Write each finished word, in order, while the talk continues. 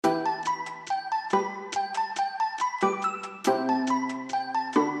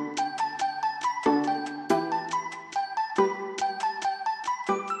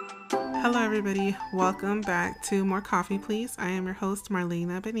Hello everybody, welcome back to More Coffee Please. I am your host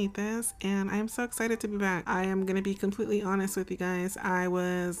Marlena Benitez and I am so excited to be back. I am going to be completely honest with you guys. I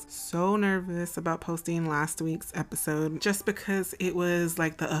was so nervous about posting last week's episode just because it was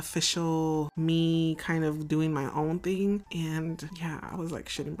like the official me kind of doing my own thing, and yeah, I was like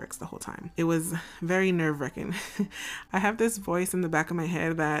shitting bricks the whole time. It was very nerve-wracking. I have this voice in the back of my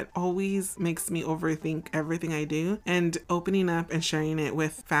head that always makes me overthink everything I do, and opening up and sharing it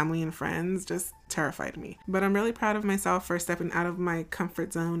with family and friends just terrified me. But I'm really proud of myself for stepping out of my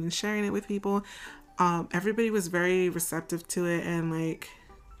comfort zone and sharing it with people. Everybody was very receptive to it and like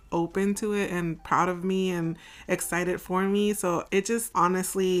open to it and proud of me and excited for me. So it just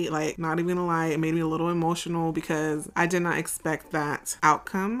honestly, like, not even gonna lie, it made me a little emotional because I did not expect that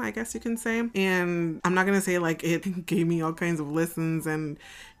outcome, I guess you can say. And I'm not gonna say like it gave me all kinds of listens and,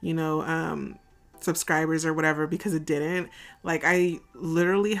 you know, subscribers or whatever, because it didn't. Like, I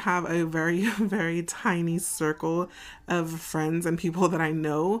literally have a very very tiny circle of friends and people that I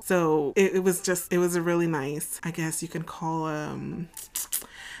know, so it was a really nice, I guess you can call a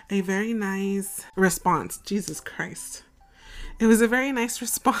very nice response. Jesus Christ, it was a very nice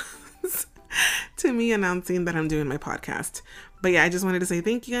response to me announcing that I'm doing my podcast. But yeah, I just wanted to say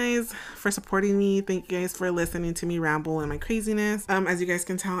thank you guys for supporting me. Thank you guys for listening to me ramble and my craziness. As you guys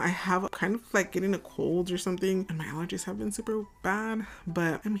can tell, I have kind of like getting a cold or something, and my allergies have been super bad,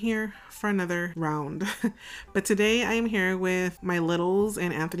 but I'm here for another round. But today I am here with my littles,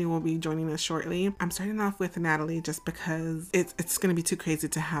 and Anthony will be joining us shortly. I'm starting off with Natalie just because it's going to be too crazy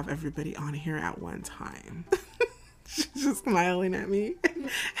to have everybody on here at one time. She's just smiling at me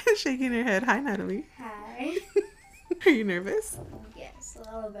and shaking her head. Hi, Natalie. Hi. Are you nervous? Yes,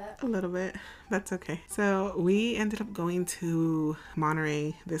 a little bit. A little bit. That's okay. So we ended up going to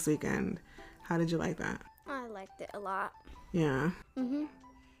Monterey this weekend. How did you like that? I liked it a lot. Yeah. Mm-hmm.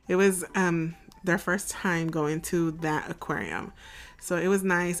 It was their first time going to that aquarium. So it was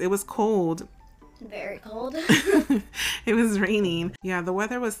nice. It was cold. Very cold. It was raining. Yeah, the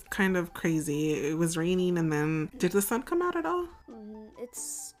weather was kind of crazy. It was raining, and then did the sun come out at all? It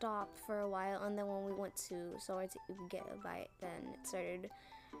stopped for a while, and then when we went to somewhere to get a bite, then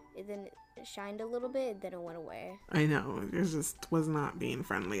it shined a little bit, then it went away. I know, it just was not being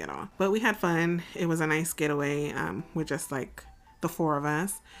friendly at all. But we had fun. It was a nice getaway with just like the four of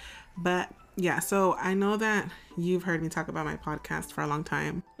us. But yeah, so I know that you've heard me talk about my podcast for a long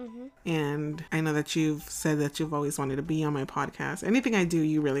time. Mm-hmm. And I know that you've said that you've always wanted to be on my podcast. Anything I do,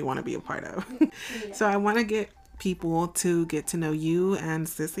 you really want to be a part of. Yeah. So I want to get people to get to know you and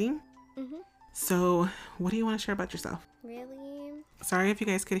Sissy. Mm-hmm. So what do you want to share about yourself? Really? Sorry if you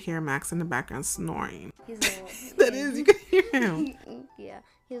guys could hear Max in the background snoring. He's That is, you can hear him. Yeah,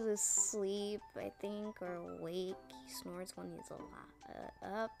 he's asleep, I think, or awake. He snores when he's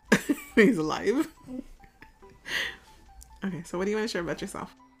up. He's alive. Okay, so what do you want to share about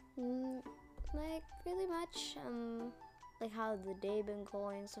yourself? Like, really much, like how the day been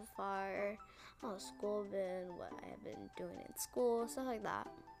going so far, how school been, what I've been doing in school, stuff like that.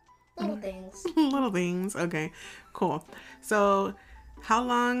 Little things. Little things. Okay, cool. So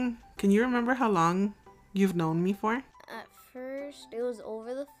can you remember how long you've known me for? At first, it was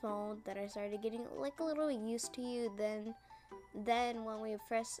over the phone that I started getting like a little used to you. Then when we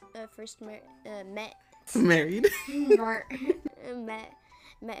first met, Married.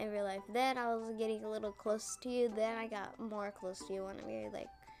 met in real life. Then I was getting a little close to you. Then I got more close to you when we like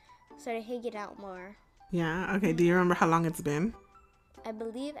started hanging out more. Yeah. Okay. Do you remember how long it's been? I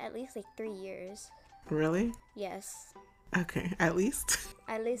believe at least like 3 years. Really? Yes. Okay. At least.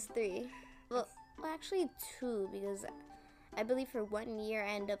 At least 3. Well, actually 2, because I believe for 1 year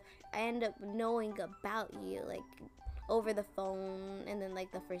I end up knowing about you like over the phone, and then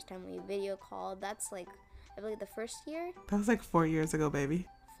like the first time we video called, that's like I believe the first year. That was like 4 years ago, baby.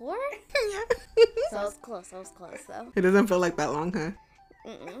 4? Yeah. So I was close though. It doesn't feel like that long, huh?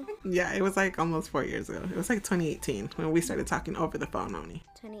 Mm-mm. Yeah, it was like almost 4 years ago. It was like 2018 when we started talking over the phone only.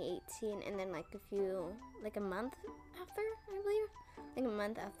 2018, and then like a month after, I believe. Like a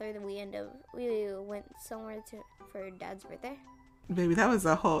month after, then we went somewhere for Dad's birthday. Baby,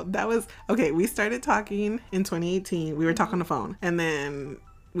 okay, we started talking in 2018. We were talking on the phone, and then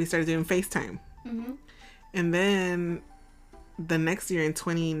we started doing FaceTime. Mm-hmm. And then the next year in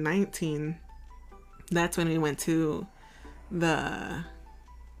 2019, that's when we went to the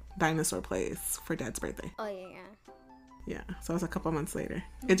dinosaur place for Dad's birthday. Oh, yeah. Yeah, so it was a couple months later.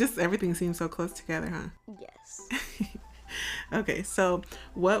 Everything seems so close together, huh? Yes. Okay, so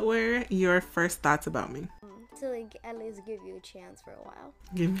what were your first thoughts about me? to like at least give you a chance for a while.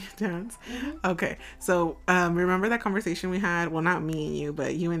 Give me a chance. Okay. So remember that conversation we had? Well, not me and you,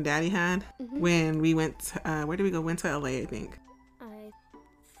 but you and Daddy had when we went. Where did we go? Went to LA, I think. I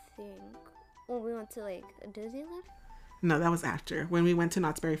think. Well, we went to like Disneyland. No, that was after when we went to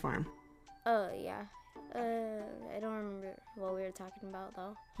Knott's Berry Farm. Oh yeah. I don't remember what we were talking about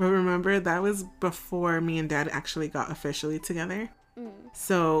though. But remember, that was before me and Dad actually got officially together.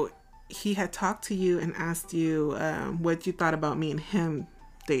 So he had talked to you and asked you what you thought about me and him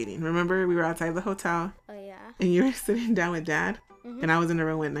dating. Remember, we were outside the hotel. Oh yeah. And you were sitting down with Dad, and I was in the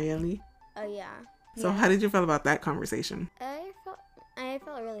room with Nayeli. Oh yeah. So how did you feel about that conversation? I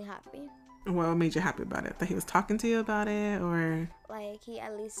felt really happy. What made you happy about it? That he was talking to you about it, or like he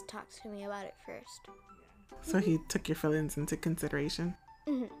at least talked to me about it first. So he took your feelings into consideration.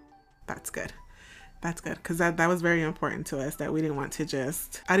 That's good. That's good, because that was very important to us. That we didn't want to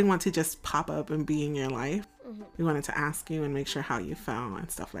just, I didn't want to just pop up and be in your life. We wanted to ask you and make sure how you felt and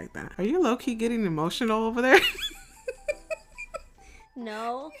stuff like that. Are you low key getting emotional over there?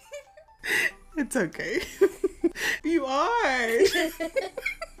 No. It's okay. You are.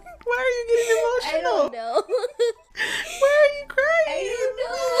 Why are you getting emotional? I don't know. Why are you crying? I don't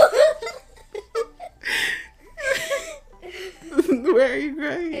know. Where are you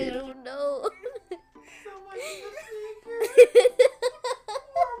crying? I don't know.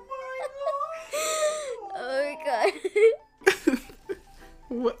 Oh my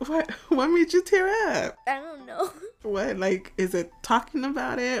god. What made you tear up? I don't know. What, like, is it talking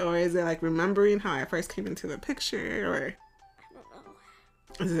about it, or is it like remembering how I first came into the picture, or I don't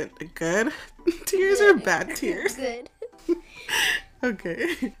know. is it good tears or bad tears? Good.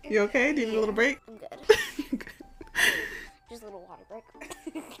 Okay. You okay? Do you need a little break? I'm good. Good. Just a little water break.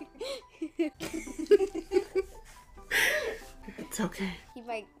 It's okay. You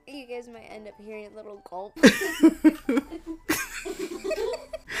guys might end up hearing a little gulp.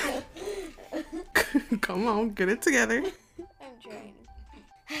 Come on, get it together. I'm trying.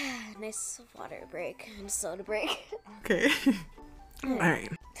 Nice water break and soda break. Okay. All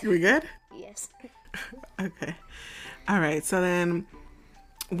right. We good? Yes. Okay. All right. So then,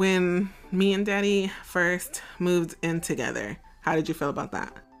 when me and Daddy first moved in together, how did you feel about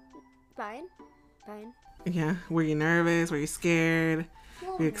that? Fine. Yeah. Were you nervous? Were you scared?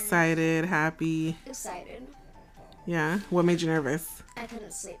 Were you excited? Happy? Excited. Yeah. What made you nervous? I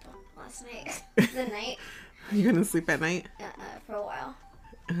couldn't sleep last night. The night. You couldn't sleep at night? For a while.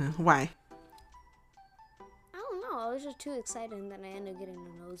 Why? I don't know. I was just too excited, and then I ended up getting a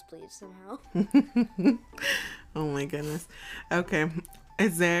nosebleed somehow. Oh my goodness. Okay.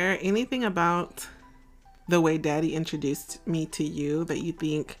 Is there anything about the way Daddy introduced me to you that you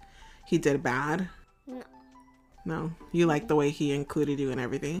think he did bad? No. No? You like the way he included you and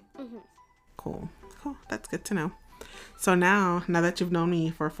everything? Cool. That's good to know. So now that you've known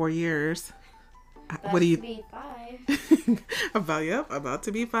me for 4 years, what do you... Be 5. About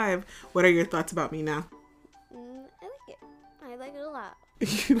to be 5. What are your thoughts about me now? I like it. I like it a lot.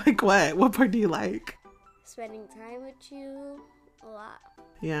 You like what? What part do you like? Spending time with you a lot.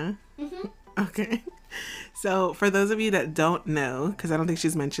 Yeah? Okay. So for those of you that don't know, because I don't think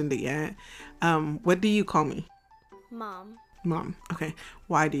she's mentioned it yet, what do you call me? Mom. Mom. Okay.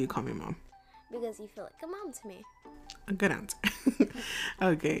 Why do you call me Mom? Because you feel like a mom to me. A good answer.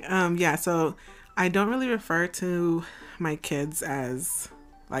 Okay. Yeah, so I don't really refer to my kids as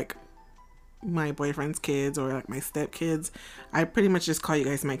like my boyfriend's kids or like my stepkids. I pretty much just call you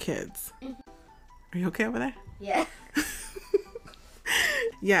guys my kids. Are you okay over there? Yeah.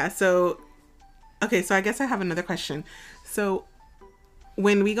 Yeah, so okay, so I guess I have another question. So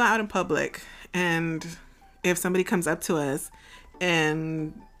when we go out in public and if somebody comes up to us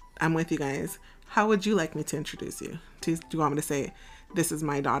and I'm with you guys, how would you like me to introduce you? Do you want me to say this is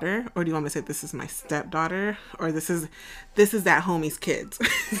my daughter, or do you want me to say this is my stepdaughter, or this is that homie's kids?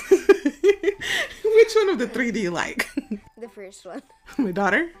 Which one of the 3 do you like? The first one. My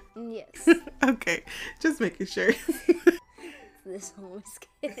daughter? Yes. Okay, just making sure. This homeless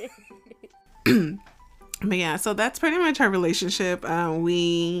kid. But yeah, so that's pretty much our relationship.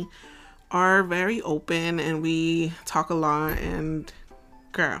 We are very open and we talk a lot, and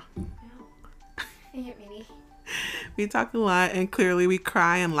girl, Hey, Minnie. we talk a lot, and clearly we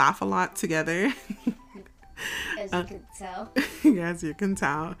cry and laugh a lot together. As you can tell. As you can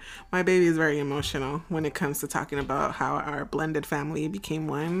tell, my baby is very emotional when it comes to talking about how our blended family became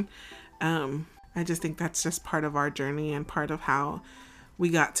one. I just think that's just part of our journey and part of how we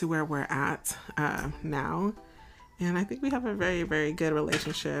got to where we're at now. And I think we have a very, very good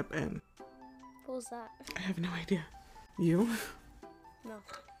relationship. And What was that? I have no idea. You? No.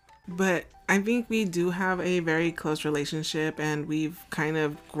 But I think we do have a very close relationship, and we've kind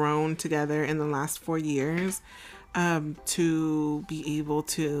of grown together in the last 4 years to be able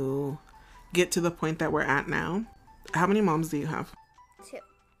to get to the point that we're at now. How many moms do you have? 2.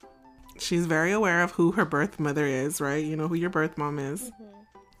 She's very aware of who her birth mother is, right? You know who your birth mom is. Mm-hmm.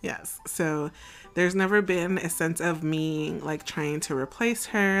 Yes. So there's never been a sense of me like trying to replace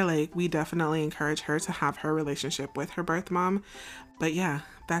her. Like, we definitely encourage her to have her relationship with her birth mom. But yeah,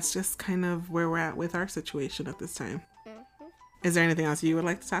 that's just kind of where we're at with our situation at this time. Mm-hmm. Is there anything else you would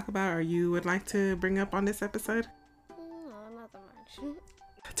like to talk about or you would like to bring up on this episode? No, not that much.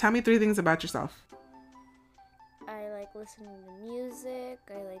 Tell me 3 things about yourself. I like listening to music.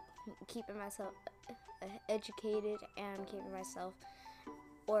 I like keeping myself educated and keeping myself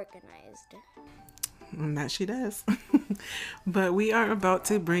organized. And that she does. But we are about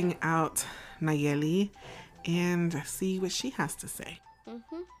to bring out Nayeli and see what she has to say.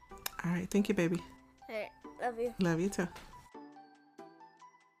 Mm-hmm. All right. Thank you, baby. Alright, love you. Love you too.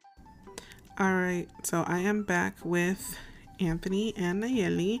 All right. So I am back with Anthony and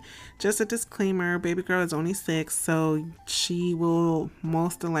Nayeli. Just a disclaimer, baby girl is only 6, so she will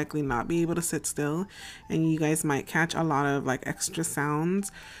most likely not be able to sit still, and you guys might catch a lot of like extra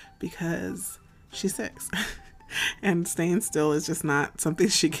sounds because she's 6 and staying still is just not something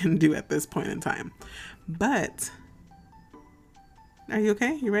she can do at this point in time. But are you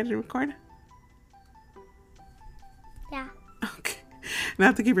okay? You ready to record? Yeah. Okay. And I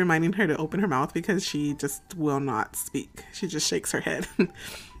have to keep reminding her to open her mouth because she just will not speak. She just shakes her head.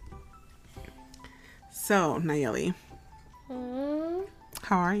 So, Nayeli,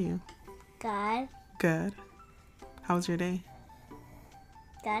 how are you? Good. Good. How was your day?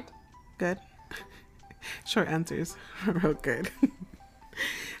 Good. Good. Short answers. Real good.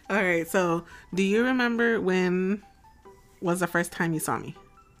 All right. So, do you remember when was the first time you saw me?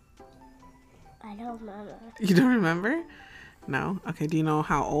 I don't remember. You don't remember? No. Okay. Do you know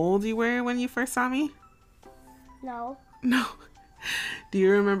how old you were when you first saw me? No. No. Do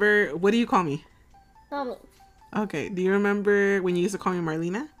you remember? What do you call me? Mommy. Okay. Do you remember when you used to call me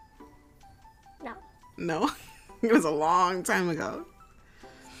Marlena? No. No. It was a long time ago.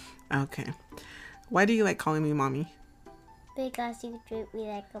 Okay. Why do you like calling me mommy? Because you treat me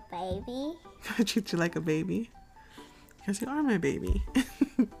like a baby. I treat you like a baby. Because you are my baby.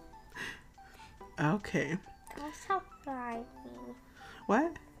 Okay. Don't stop smiling.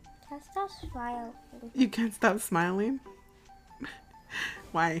 What? Don't stop smiling. You can't stop smiling?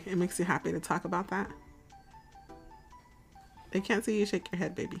 Why? It makes you happy to talk about that? They can't see you shake your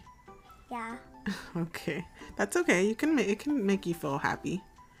head, baby. Yeah. Okay. That's okay. It can make you feel happy.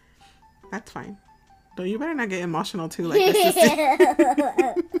 That's fine. Though you better not get emotional too like this.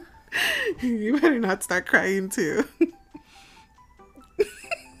 You better not start crying too.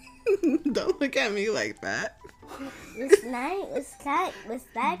 Don't look at me like that. Was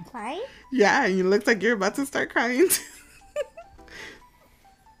that crying? Yeah, and you look like you're about to start crying too.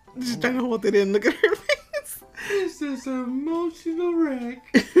 Just trying to hold it in. Look at her face. This is an emotional wreck.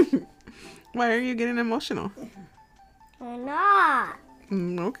 Why are you getting emotional? I'm not.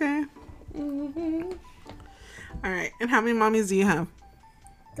 Okay. Mm-hmm. All right. And how many mommies do you have?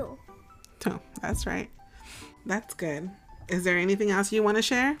 2. 2. That's right. That's good. Is there anything else you want to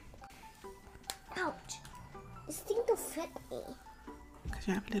share? Ouch. This thing to fit me. Because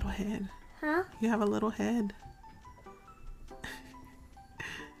you have a little head. Huh? You have a little head.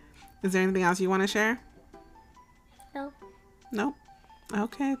 Is there anything else you want to share? No. Nope.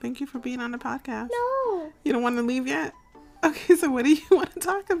 Okay. Thank you for being on the podcast. No. You don't want to leave yet? Okay. So what do you want to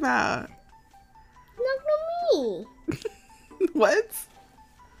talk about? Not to me. What?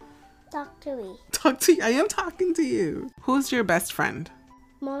 Talk to me. Talk to you. I am talking to you. Who's your best friend?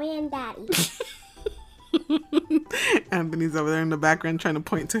 Mommy and Daddy. Anthony's over there in the background trying to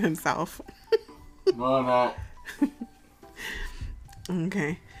point to himself. No, no.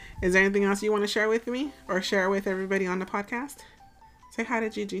 Okay. Is there anything else you want to share with me or share with everybody on the podcast? Say hi to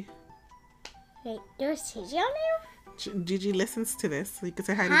Gigi. Wait, there's Gigi on there? Gigi listens to this, so you can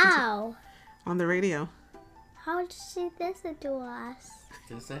say hi to How? Gigi on the radio. How does she listen to us?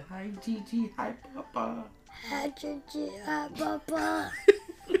 Just say hi, Gigi. Hi, Papa. Hi, Gigi. Hi, Papa.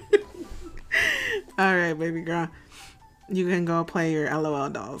 All right, baby girl. You can go play your LOL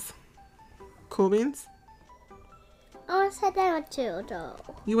dolls. Cool beans? I want to say that one too, though.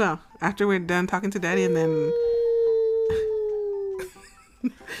 You will. After we're done talking to Daddy and then...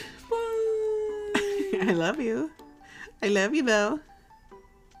 I love you. I love you, though.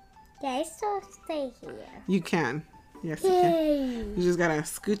 Yeah, I still stay here. You can. Yes, you can. Yay. You just gotta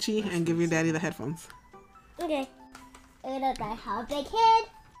scoochie and give your daddy the headphones. Okay. I don't know how big head.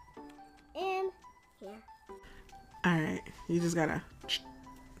 Yeah. All right. You just gotta.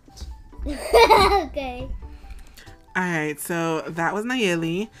 Okay. All right. So that was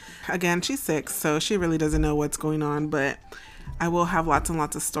Nayeli. Again, she's 6, so she really doesn't know what's going on, but I will have lots and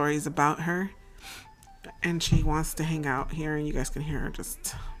lots of stories about her. And she wants to hang out here, and you guys can hear her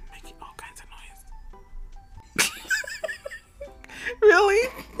just making all kinds of noise. Really?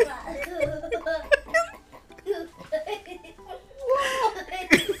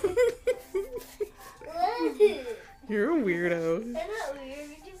 You're a weirdo. I'm not weird.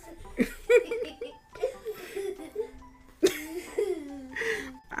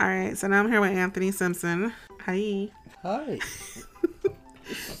 All right, so now I'm here with Anthony Simpson. Hi. Hi.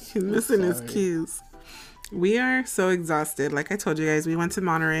 He's missing his Sorry. cues. We are so exhausted. Like I told you guys, we went to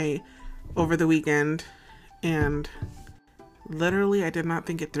Monterey over the weekend, and literally I did not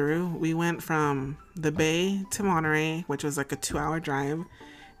think it through. We went from the Bay to Monterey, which was like a 2-hour drive,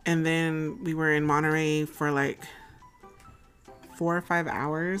 and then we were in Monterey for like 4 or 5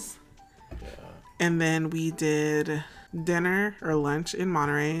 hours. Yeah. And then we did dinner or lunch in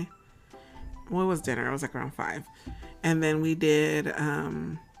Monterey. What was dinner? It was like around 5. And then we did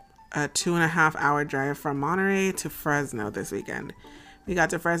a 2.5 hour drive from Monterey to Fresno this weekend. We got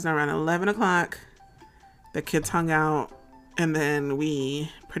to Fresno around 11 o'clock. The kids hung out. And then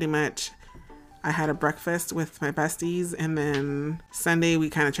I had a breakfast with my besties. And then Sunday we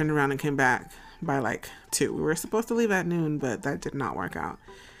kind of turned around and came back by like 2. We were supposed to leave at noon, but that did not work out.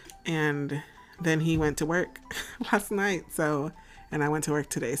 And then he went to work last night. And I went to work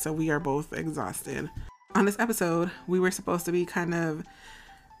today. So we are both exhausted. On this episode, we were supposed to be kind of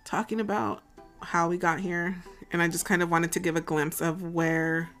talking about how we got here. And I just kind of wanted to give a glimpse of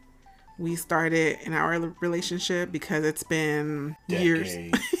where we started in our relationship, because it's been years.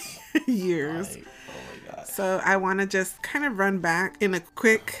 Years. Like, oh my God. So I want to just kind of run back in a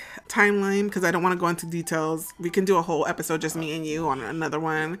quick timeline, because I don't want to go into details. We can do a whole episode, just me and you, on another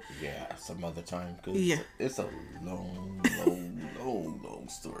one. Yeah, some other time. Cause Yeah. It's a long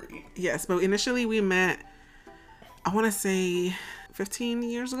story. Yes, but initially we met, I want to say 15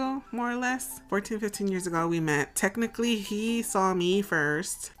 years ago, more or less. 14, 15 years ago we met. Technically, he saw me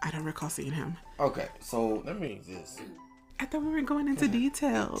first. I don't recall seeing him. Okay, so let me just... I thought we were going into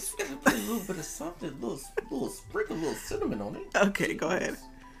details. Just put a little bit of something, little sprinkle, a little cinnamon on it. Okay, go ahead.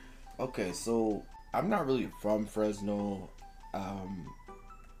 Okay, so I'm not really from Fresno.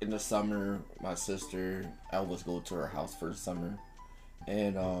 In the summer, my sister, I always go to her house for the summer.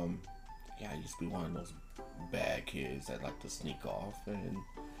 And, I used to be one of those bad kids that like to sneak off and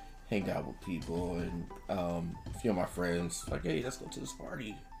hang out with people. And a few of my friends like, hey, let's go to this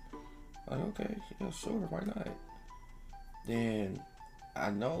party. I'm like, okay, yeah, sure, why not? Then I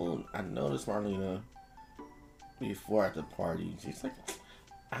noticed Marlena before at the party. She's like,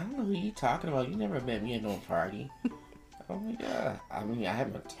 I don't know who you talking about. You never met me at no party. Oh my God. I mean, I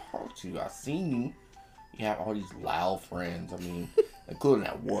haven't talked to you. I've seen you. You have all these loud friends. I mean, including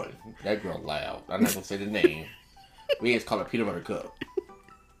that one. That girl loud. I'm not going to say the name. We just call her Peanut Butter Cup.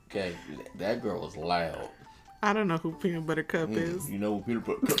 Okay. That girl was loud. I don't know who Peanut Butter Cup is. You know who Peanut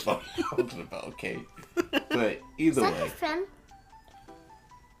Butter Cup I'm talking about. Okay. But either Is that your way. friend?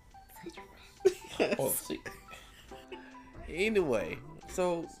 Oh, see. Anyway.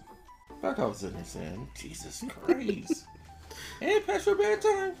 So, like I was sitting there saying, Jesus Christ. Ain't past your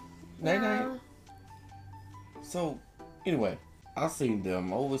bedtime. Night. So, anyway, I seen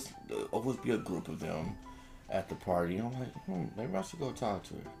them. Always be a group of them at the party. I'm like, maybe I should go talk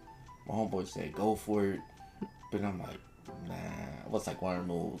to her. My homeboy said, go for it. But I'm like, nah. I was like one of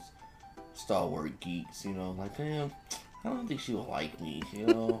those Star Wars geeks, you know, like, damn, I don't think she would like me, you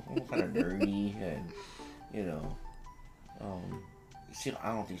know. I'm kind of nerdy, and, you know,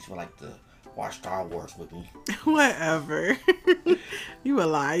 I don't think she would like to watch Star Wars with me. Whatever. You a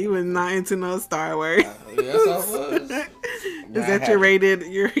lie. You was not into no Star Wars. Yes, I was. Is that your rated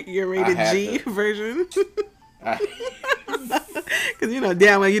G version? Because you know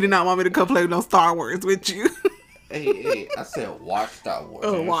damn well you did not want me to come play no Star Wars with you. Hey, I said watch Star Wars.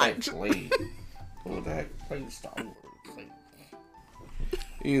 Oh, man. watch. Play. What the heck? Play Star Wars.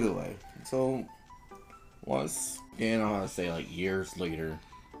 Either way, so once again, I want to say like years later,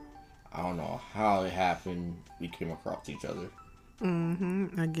 I don't know how it happened. We came across each other.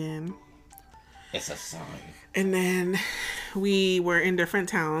 Again. It's a sign. And then we were in different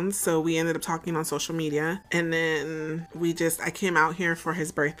towns, so we ended up talking on social media. And then I came out here for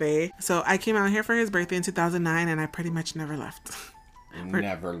his birthday. So I came out here for his birthday in 2009, and I pretty much never left.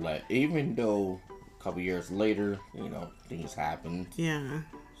 Never let, even though a couple years later, you know, things happened. Yeah.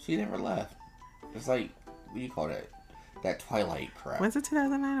 She never left. It's like, what do you call that? that Twilight crap. Was it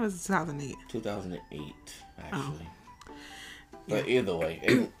 2009 or was it 2008? 2008, actually. Oh. But Yeah. either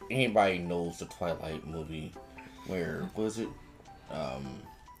way, anybody knows the Twilight movie where, was it,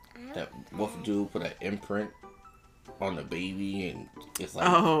 that wolf dude put an imprint on the baby and it's like...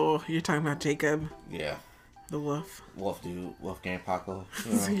 Oh, you're talking about Jacob, Yeah. the wolf. Wolf dude, Wolfgang Paco.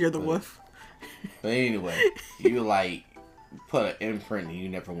 So you're the wolf. But anyway, you like put an imprint and you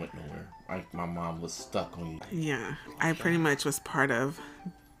never went nowhere. Like my mom was stuck on you. Yeah, I pretty much was part of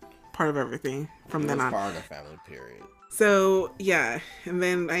everything from It then was on. part of the family, period. So yeah, and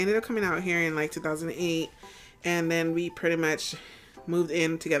then I ended up coming out here in like 2008, and then we pretty much moved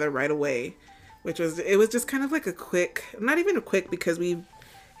in together right away, it was just kind of like a quick, not even a quick, because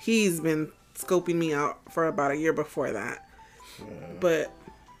he's been scoping me out for about a year before that. Yeah. But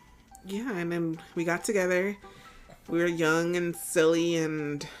yeah, and then we got together. We were young and silly,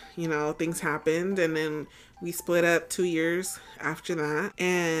 and things happened, and then we split up 2 years after that,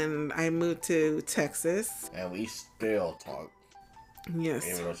 and I moved to Texas. And we still talk, Yes.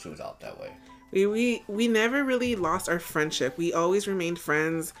 even though she was out that way. We never really lost our friendship. We always remained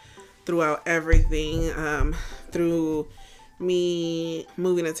friends throughout everything. Through me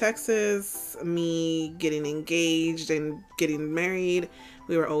moving to Texas, me getting engaged and getting married,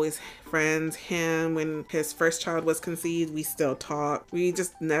 we were always friends. Him, when his first child was conceived, we still talked. We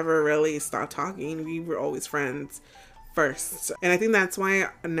just never really stopped talking. We were always friends first. And I think that's why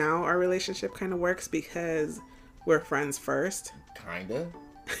now our relationship kind of works, because we're friends first. Kinda.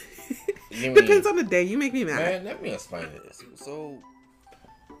 Depends on the day. You make me mad. Man, let me explain this. So,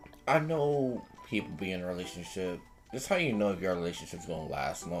 I know people be in a relationship. That's how you know if your relationship's gonna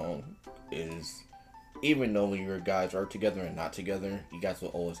last long. Is even though when you guys are together and not together, you guys will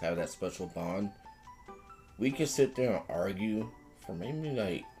always have that special bond. We can sit there and argue for maybe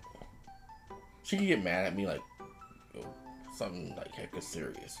like, she can get mad at me like something like hecka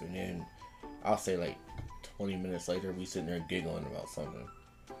serious, and then I'll say like 20 minutes later we sitting there giggling about something.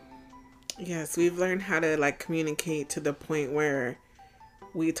 Yes, we've learned how to like communicate to the point where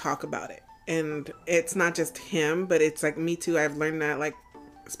we talk about it. And it's not just him, but it's like me too. I've learned that, like,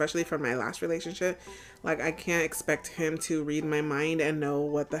 especially from my last relationship, like I can't expect him to read my mind and know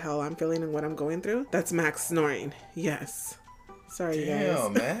what the hell I'm feeling and what I'm going through. That's Max snoring. Yes. Sorry,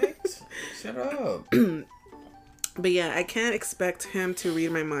 Damn, guys. Max. Shut up. But yeah, I can't expect him to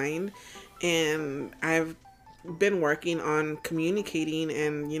read my mind. And I've been working on communicating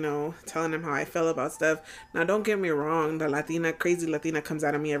and, telling him how I feel about stuff. Now, don't get me wrong. The crazy Latina comes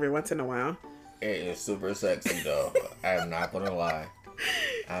out of me every once in a while. It is super sexy, though. I am not going to lie.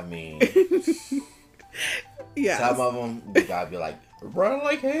 I mean, yeah. some of them, you gotta be like, run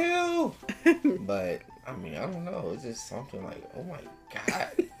like hell. But, I mean, I don't know. It's just something like, oh my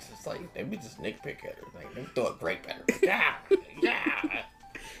God. It's just like, let me just nitpick at her. Like, let me throw a great better. Yeah. Yeah.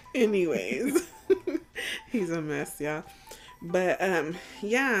 Anyways, he's a mess, yeah. But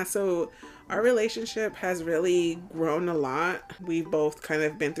yeah, so our relationship has really grown a lot. We've both kind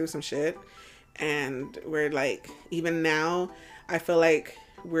of been through some shit, and we're like, even now, I feel like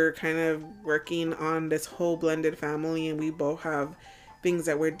we're kind of working on this whole blended family, and we both have things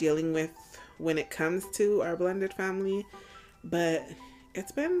that we're dealing with when it comes to our blended family. But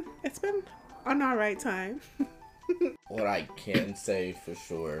it's been an alright time. What I can say for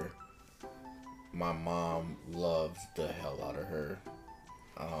sure, my mom loves the hell out of her.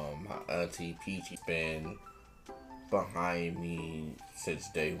 My auntie Peachy's been behind me since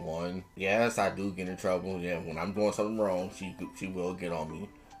day one. Yes, I do get in trouble. Yeah, when I'm doing something wrong, she will get on me.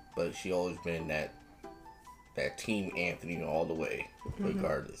 But she always been that team Anthony all the way,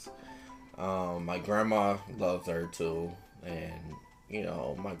 regardless. My grandma loves her too, and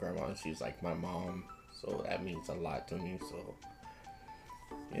my grandma, she's like my mom. So that means a lot to me. So,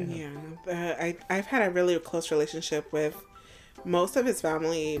 yeah. I've had a really close relationship with most of his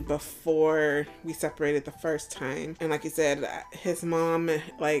family before we separated the first time. And like you said, his mom,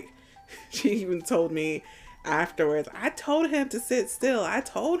 like, she even told me afterwards, I told him to sit still. I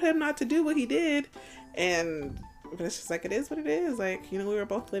told him not to do what he did. But it's just like, it is what it is. Like, we were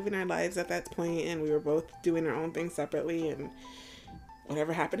both living our lives at that point, and we were both doing our own things separately, and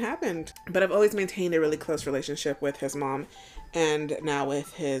whatever happened. But I've always maintained a really close relationship with his mom, and now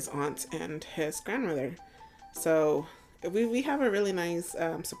with his aunt and his grandmother. So we have a really nice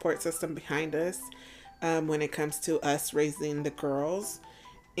support system behind us when it comes to us raising the girls.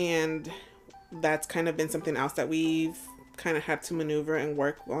 And that's kind of been something else that we've kind of had to maneuver and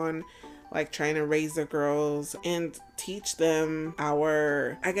work on like trying to raise the girls and teach them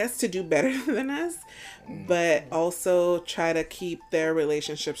I guess, to do better than us, but also try to keep their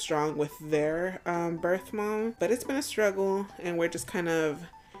relationship strong with their birth mom. But it's been a struggle, and we're just kind of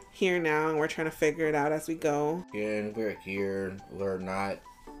here now, and we're trying to figure it out as we go. Yeah, and we're here. We're not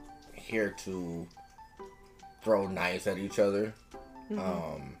here to throw knives at each other.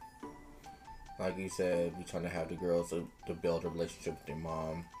 Like you said, we're trying to have the girls to build a relationship with their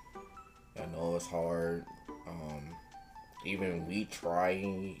mom. I know it's hard. Even we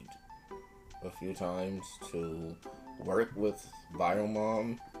tried a few times to work with bio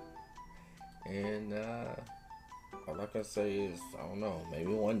mom, and all I can say is, I don't know,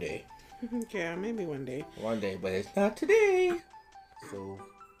 maybe one day. Yeah, maybe one day. One day, but it's not today. So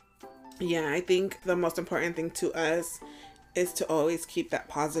yeah, I think the most important thing to us is to always keep that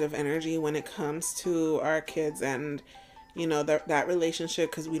positive energy when it comes to our kids and, you know, that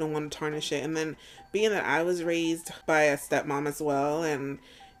relationship, because we don't want to tarnish it. And then being that I was raised by a stepmom as well, and,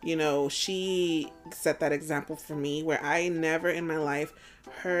 you know, she set that example for me where I never in my life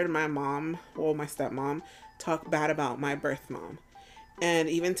heard my mom, well, my stepmom, talk bad about my birth mom. And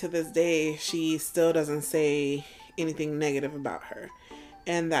even to this day, she still doesn't say anything negative about her.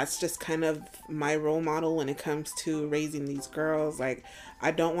 And that's just kind of my role model when it comes to raising these girls. Like,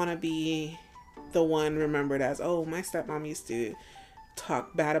 I don't want to be the one remembered as, oh, my stepmom used to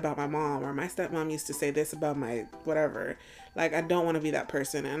talk bad about my mom, or my stepmom used to say this about my whatever. Like, I don't want to be that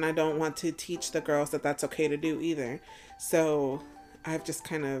person, and I don't want to teach the girls that that's okay to do either. So I've just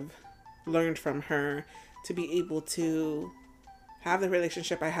kind of learned from her to be able to have the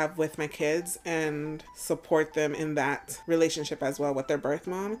relationship I have with my kids and support them in that relationship as well with their birth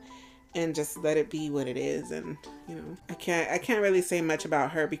mom, and just let it be what it is. And, you know, I can't really say much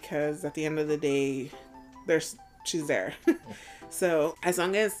about her, because at the end of the day, she's there. So as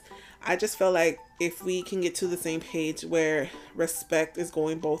long as, I just feel like if we can get to the same page where respect is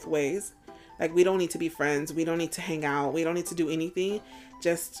going both ways, like, we don't need to be friends, we don't need to hang out, we don't need to do anything.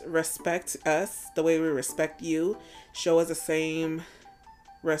 Just respect us the way we respect you. Show us the same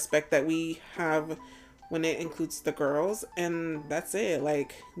respect that we have when it includes the girls. And that's it.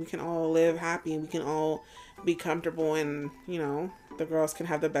 Like, we can all live happy. We can all be comfortable. And, you know, the girls can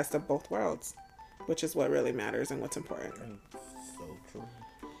have the best of both worlds, which is what really matters and what's important. so true.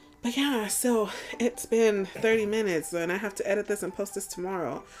 But yeah, so it's been 30 minutes and I have to edit this and post this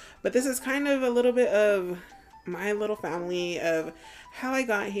tomorrow. But this is kind of a little bit of my little family, of how I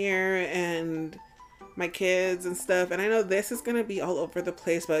got here and my kids and stuff. And I know this is going to be all over the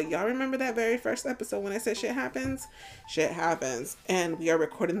place, but y'all remember that very first episode when I said shit happens? Shit happens. And we are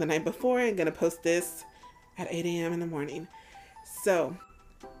recording the night before and going to post this at 8 a.m. in the morning. So,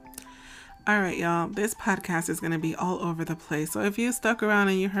 all right, y'all, this podcast is going to be all over the place. So if you stuck around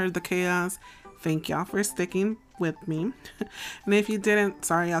and you heard the chaos, thank y'all for sticking with me. And if you didn't,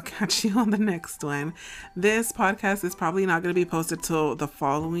 sorry, I'll catch you on the next one. This podcast is probably not going to be posted till the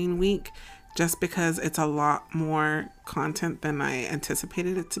following week, just because it's a lot more content than I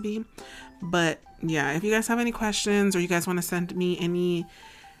anticipated it to be. But yeah, if you guys have any questions, or you guys want to send me any,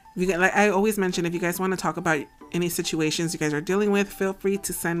 like I always mention, if you guys want to talk about any situations you guys are dealing with, feel free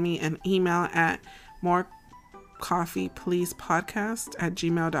to send me an email at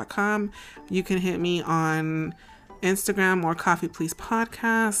morecoffeepleasepodcast@gmail.com. You can hit me on Instagram, More Coffee Please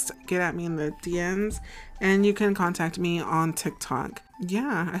Podcast. Get at me in the DMs, and you can contact me on TikTok.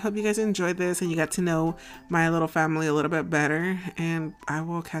 Yeah, I hope you guys enjoyed this and you got to know my little family a little bit better, and I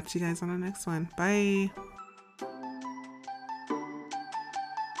will catch you guys on the next one. Bye.